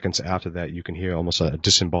 3 seconds after that, you can hear almost a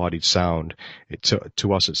disembodied sound.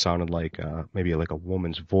 To us, it sounded like maybe like a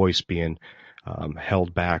woman's voice being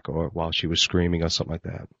held back, or while she was screaming or something like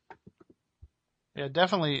that. Yeah,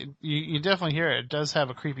 definitely. You definitely hear it. It does have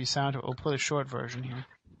a creepy sound to it. We'll play a short version here.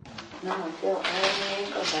 No, I feel all in my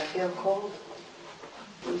ankles. I feel cold.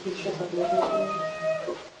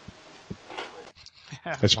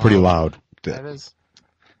 It's pretty loud. That is.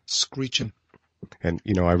 Screeching. And,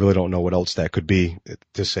 I really don't know what else that could be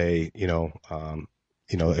to say,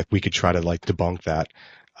 if we could try to like debunk that.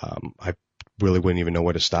 I really wouldn't even know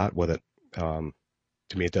where to start with it. To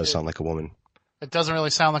me, it does sound like a woman. It doesn't really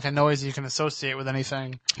sound like a noise you can associate with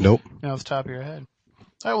anything. Nope. Off the top of your head.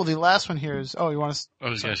 All right, well, the last one here is, you want to... I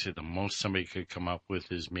was going to say the most somebody could come up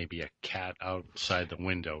with is maybe a cat outside the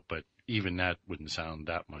window, but even that wouldn't sound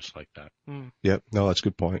that much like that. Yep. No, that's a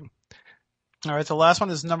good point. All right, the last one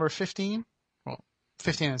is number 15. Well,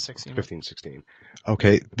 15 and 16. 15, 16.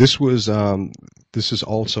 Okay, this is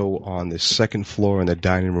also on the 2nd floor in the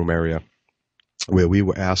dining room area, where we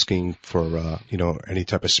were asking for, any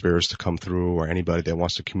type of spirits to come through, or anybody that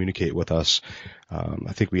wants to communicate with us.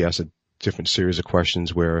 I think we asked a different series of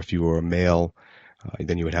questions where if you were a male,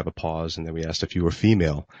 then you would have a pause, and then we asked if you were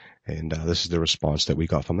female, and this is the response that we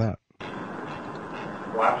got from that.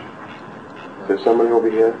 Wow. Is there somebody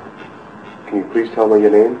over here? Can you please tell me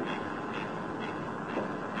your name?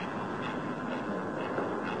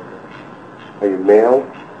 Are you male?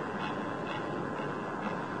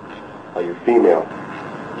 Are you female?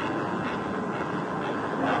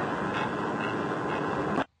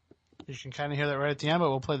 You can kind of hear that right at the end, but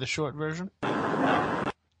we'll play the short version.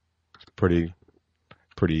 Pretty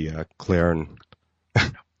clear, and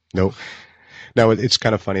nope. Now, it's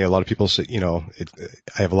kind of funny. A lot of people say, I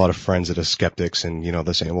have a lot of friends that are skeptics, and,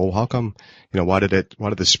 they're saying, well, how come, why did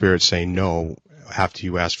the spirit say no after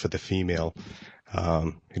you asked for the female?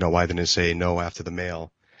 Why didn't it say no after the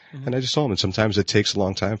male? Mm-hmm. And I just told them, sometimes it takes a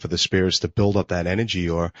long time for the spirits to build up that energy,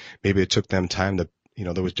 or maybe it took them time to,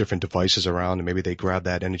 there was different devices around, and maybe they grabbed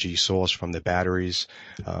that energy source from the batteries.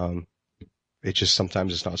 It just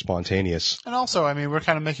sometimes it's not spontaneous. And also, I mean, we're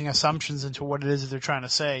kind of making assumptions into what it is that they're trying to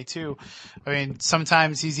say too. I mean,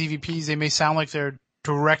 sometimes these EVPs, they may sound like they're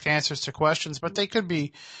direct answers to questions, but they could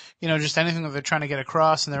be, just anything that they're trying to get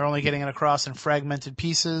across, and they're only getting it across in fragmented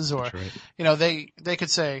pieces, or, Right. They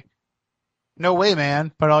could say, "No way,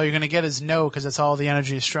 man," but all you're going to get is no, because that's all the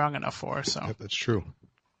energy is strong enough for. So. Yep, that's true.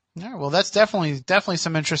 Yeah, well, that's definitely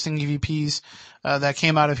some interesting EVPs that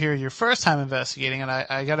came out of here your first time investigating, and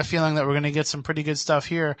I got a feeling that we're going to get some pretty good stuff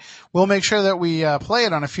here. We'll make sure that we play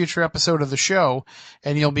it on a future episode of the show,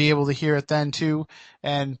 and you'll be able to hear it then too,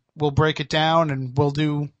 and we'll break it down, and we'll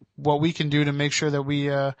do what we can do to make sure that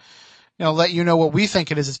we let you know what we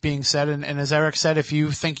think it is that's being said. And as Eric said, if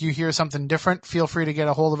you think you hear something different, feel free to get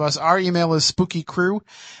a hold of us. Our email is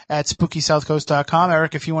spookycrew@spookysouthcoast.com.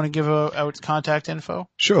 Eric, if you want to give out contact info.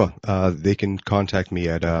 Sure. They can contact me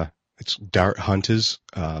at, it's Dart Hunters.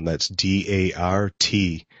 That's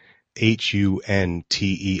DARTHUNTERS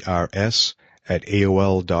at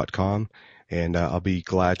AOL.com. And I'll be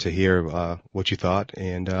glad to hear what you thought.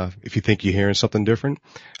 And if you think you're hearing something different,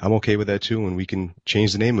 I'm okay with that too. And we can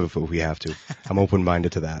change the name of it if we have to. I'm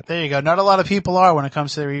open-minded to that. There you go. Not a lot of people are when it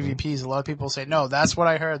comes to their EVPs. A lot of people say, no, that's what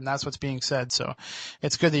I heard and that's what's being said. So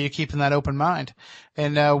it's good that you're keeping that open mind.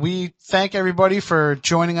 And we thank everybody for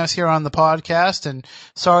joining us here on the podcast. And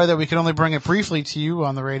sorry that we could only bring it briefly to you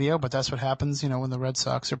on the radio, but that's what happens, when the Red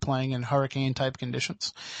Sox are playing in hurricane-type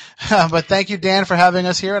conditions. But thank you, Dan, for having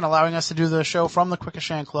us here and allowing us to do the show from the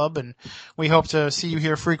Quequechan Club. And we hope to see you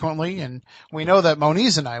here frequently. And we know that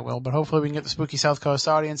Moniz and I will, but hopefully we can get the Spooky South Coast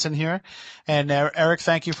audience in here. And Eric,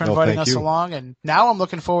 thank you for inviting us along. And now I'm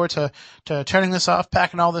looking forward to turning this off,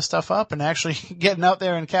 packing all this stuff up, and actually getting out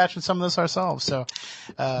there and catching some of this ourselves. So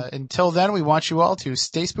until then, we want you all to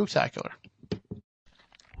stay spooktacular.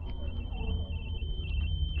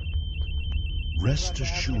 Rest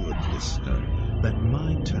assured, listener, that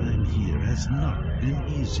my time here has not been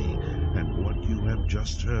easy, and what you have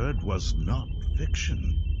just heard was not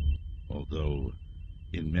fiction. Although,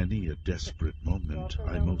 in many a desperate moment,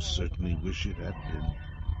 I most certainly wish it had been.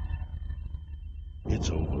 It's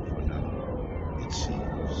over for now, it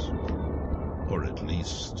seems. Or at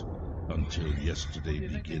least, until yesterday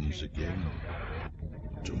begins again.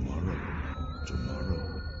 Tomorrow.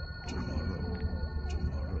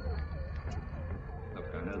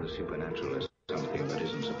 Look, I know the supernatural is something that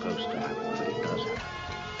isn't supposed to happen.